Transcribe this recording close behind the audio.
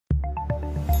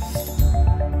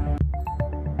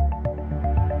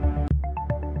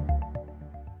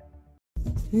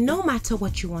no matter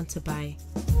what you want to buy.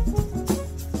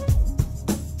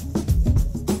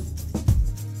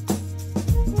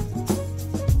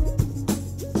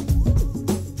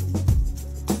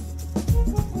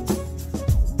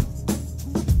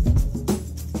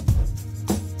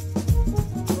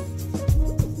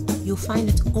 You'll find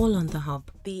it all on the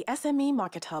hub. The SME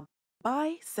Market Hub.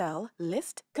 Buy, sell,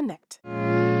 list, connect.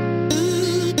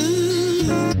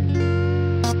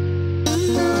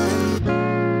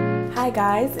 Hi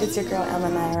guys, it's your girl Emma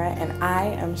Nyra and I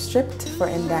am stripped for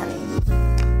Ndani.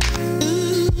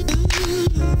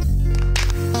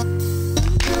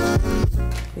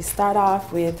 We start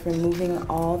off with removing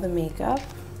all the makeup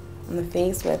on the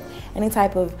face with any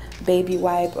type of baby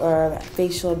wipe or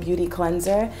facial beauty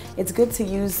cleanser. It's good to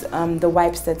use the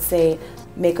wipes that say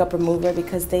makeup remover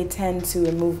because they tend to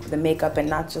remove the makeup and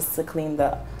not just to clean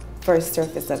the first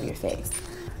surface of your face.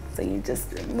 So you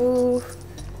just remove,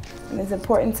 and it's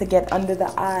important to get under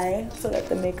the eye so that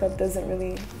the makeup doesn't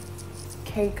really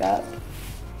cake up.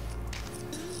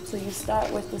 So you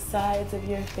start with the sides of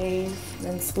your face,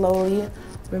 then slowly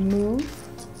remove.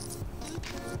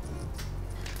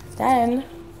 Then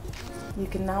you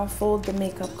can now fold the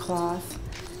makeup cloth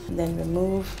and then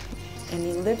remove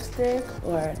any lipstick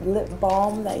or lip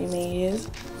balm that you may use.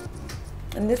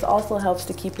 And this also helps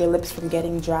to keep your lips from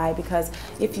getting dry because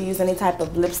if you use any type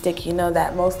of lipstick, you know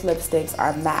that most lipsticks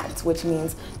are matte, which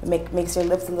means it makes your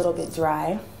lips a little bit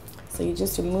dry. So you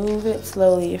just remove it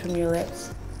slowly from your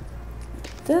lips.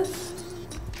 Like this.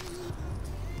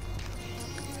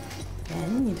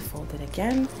 Then you fold it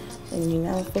again. And you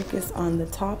now focus on the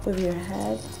top of your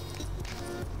head,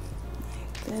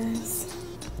 like this.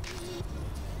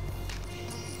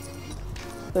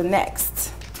 So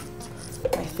next,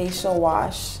 my facial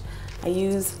wash. I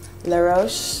use La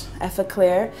Roche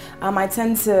Effaclear. I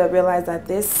tend to realize that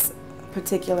this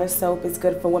particular soap is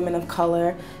good for women of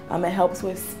color. It helps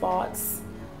with spots.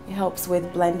 It helps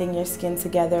with blending your skin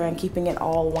together and keeping it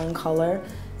all one color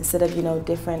instead of,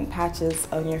 different patches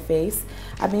on your face.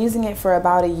 I've been using it for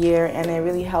about a year and it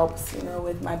really helps,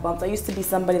 with my bumps. I used to be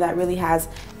somebody that really has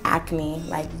acne,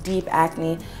 like deep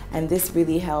acne, and this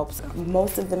really helps.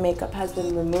 Most of the makeup has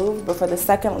been removed, but for the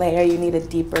second layer, you need a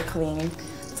deeper clean.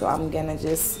 So I'm gonna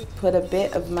just put a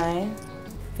bit of my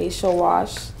facial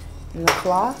wash in the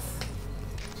cloth,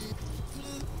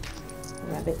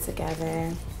 rub it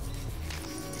together.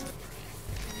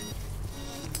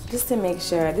 Just to make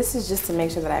sure, this is just to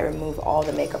make sure that I remove all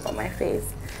the makeup on my face.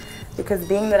 Because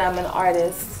being that I'm an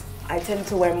artist, I tend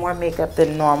to wear more makeup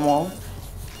than normal.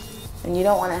 And you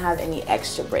don't want to have any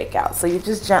extra breakouts. So you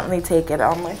just gently take it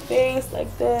on my face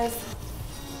like this.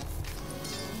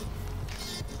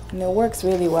 And it works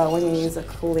really well when you use a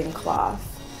cooling cloth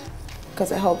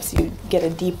because it helps you get a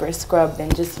deeper scrub than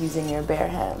just using your bare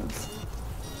hands.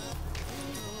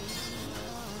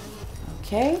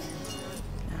 Okay.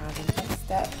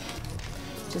 Step.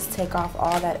 Just take off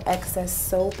all that excess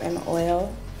soap and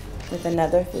oil with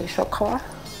another facial cloth.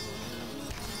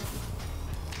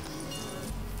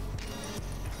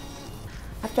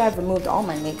 After I've removed all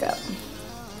my makeup,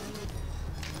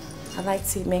 I like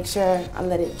to make sure I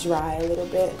let it dry a little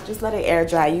bit. Just let it air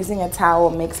dry. Using a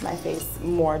towel makes my face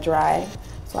more dry,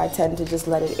 so I tend to just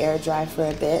let it air dry for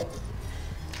a bit.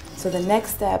 So the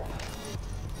next step,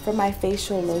 for my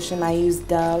facial lotion, I use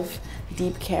Dove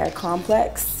Deep Care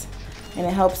Complex, and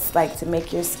it helps to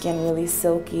make your skin really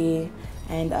silky.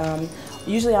 And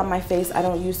usually on my face I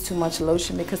don't use too much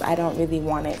lotion because I don't really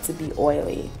want it to be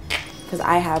oily because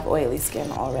I have oily skin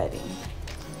already.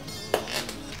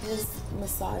 Just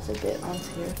massage a bit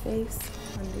onto your face,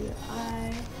 under your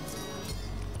eye.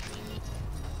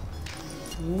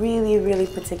 I'm really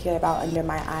particular about under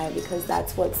my eye because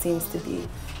that's what seems to be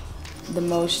the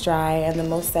most dry and the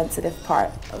most sensitive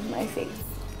part of my face.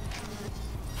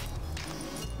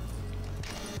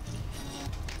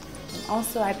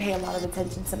 Also, I pay a lot of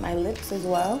attention to my lips as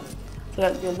well, so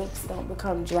that your lips don't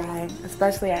become dry,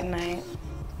 especially at night.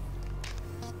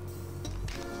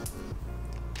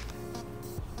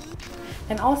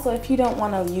 And also, if you don't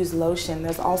want to use lotion,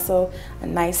 there's also a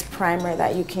nice primer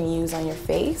that you can use on your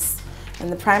face.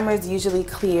 And the primer is usually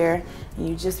clear, and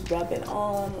you just rub it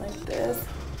on like this.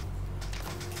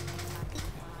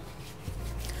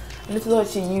 And this is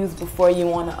what you use before you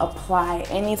want to apply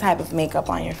any type of makeup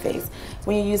on your face.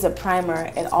 When you use a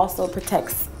primer, it also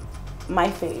protects my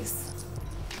face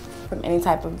from any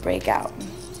type of breakout.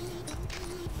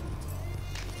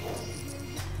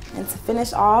 And to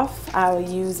finish off, I will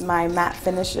use my Matte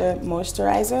Finisher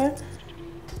Moisturizer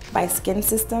by Skin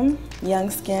System, Young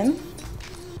Skin.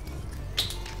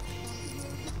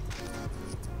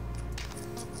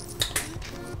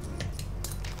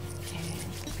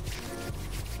 Okay.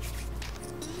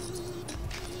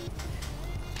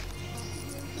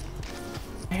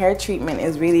 hair treatment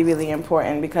is really, really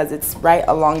important because it's right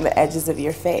along the edges of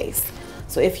your face.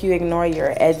 So if you ignore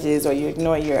your edges or you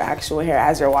ignore your actual hair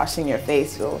as you're washing your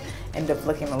face, you'll end up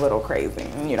looking a little crazy,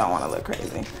 and you don't want to look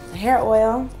crazy. Hair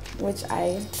oil, which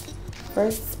I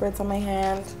first spritz on my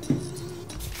hand,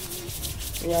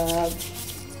 rub.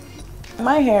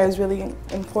 My hair is really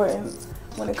important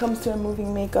when it comes to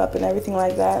removing makeup and everything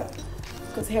like that,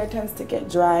 because hair tends to get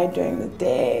dry during the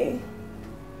day.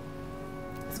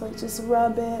 So I just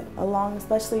rub it along,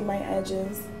 especially my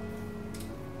edges.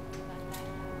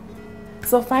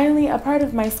 So finally, a part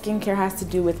of my skincare has to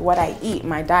do with what I eat,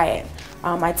 my diet.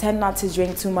 I tend not to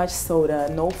drink too much soda,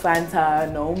 no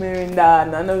Fanta, no Mirinda,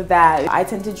 none of that. I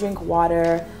tend to drink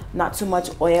water, not too much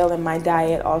oil in my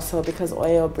diet also because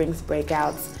oil brings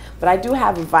breakouts. But I do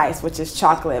have a vice, which is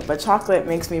chocolate, but chocolate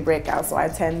makes me break out, so I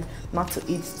tend not to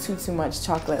eat too much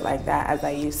chocolate like that as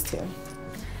I used to.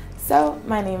 So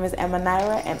my name is Emma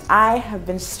Nyra, and I have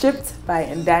been stripped by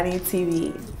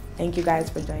NdaniTV. Thank you guys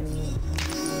for joining me.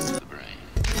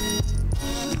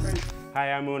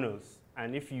 Hi, I'm Unos,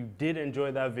 and if you did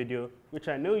enjoy that video, which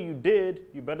I know you did,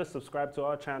 you better subscribe to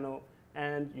our channel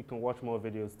and you can watch more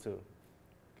videos too.